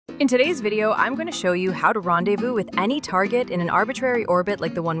In today's video, I'm going to show you how to rendezvous with any target in an arbitrary orbit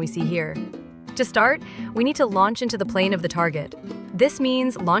like the one we see here. To start, we need to launch into the plane of the target. This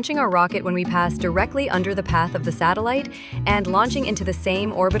means launching our rocket when we pass directly under the path of the satellite and launching into the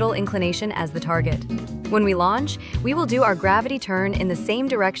same orbital inclination as the target. When we launch, we will do our gravity turn in the same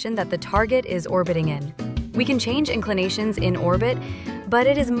direction that the target is orbiting in. We can change inclinations in orbit, but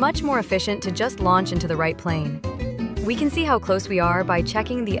it is much more efficient to just launch into the right plane. We can see how close we are by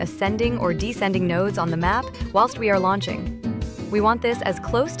checking the ascending or descending nodes on the map whilst we are launching. We want this as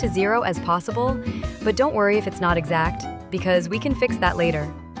close to 0 as possible, but don't worry if it's not exact, because we can fix that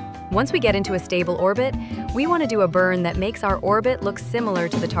later. Once we get into a stable orbit, we want to do a burn that makes our orbit look similar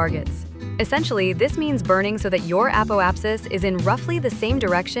to the target's. Essentially, this means burning so that your apoapsis is in roughly the same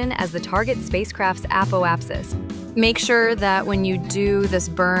direction as the target spacecraft's apoapsis. Make sure that when you do this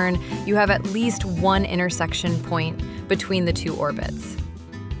burn, you have at least one intersection point between the two orbits.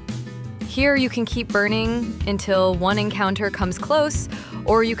 Here you can keep burning until one encounter comes close,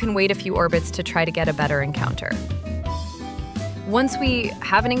 or you can wait a few orbits to try to get a better encounter. Once we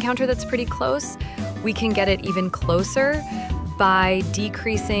have an encounter that's pretty close, we can get it even closer by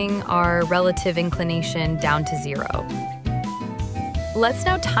decreasing our relative inclination down to 0. Let's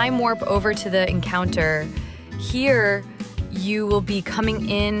now time warp over to the encounter. Here, you will be coming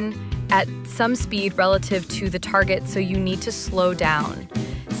in at some speed relative to the target, so you need to slow down.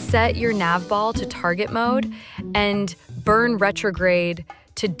 Set your nav ball to target mode and burn retrograde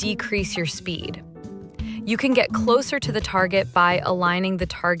to decrease your speed. You can get closer to the target by aligning the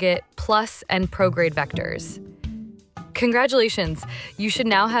target plus and prograde vectors. Congratulations! You should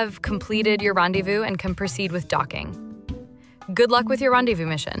now have completed your rendezvous and can proceed with docking. Good luck with your rendezvous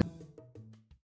mission.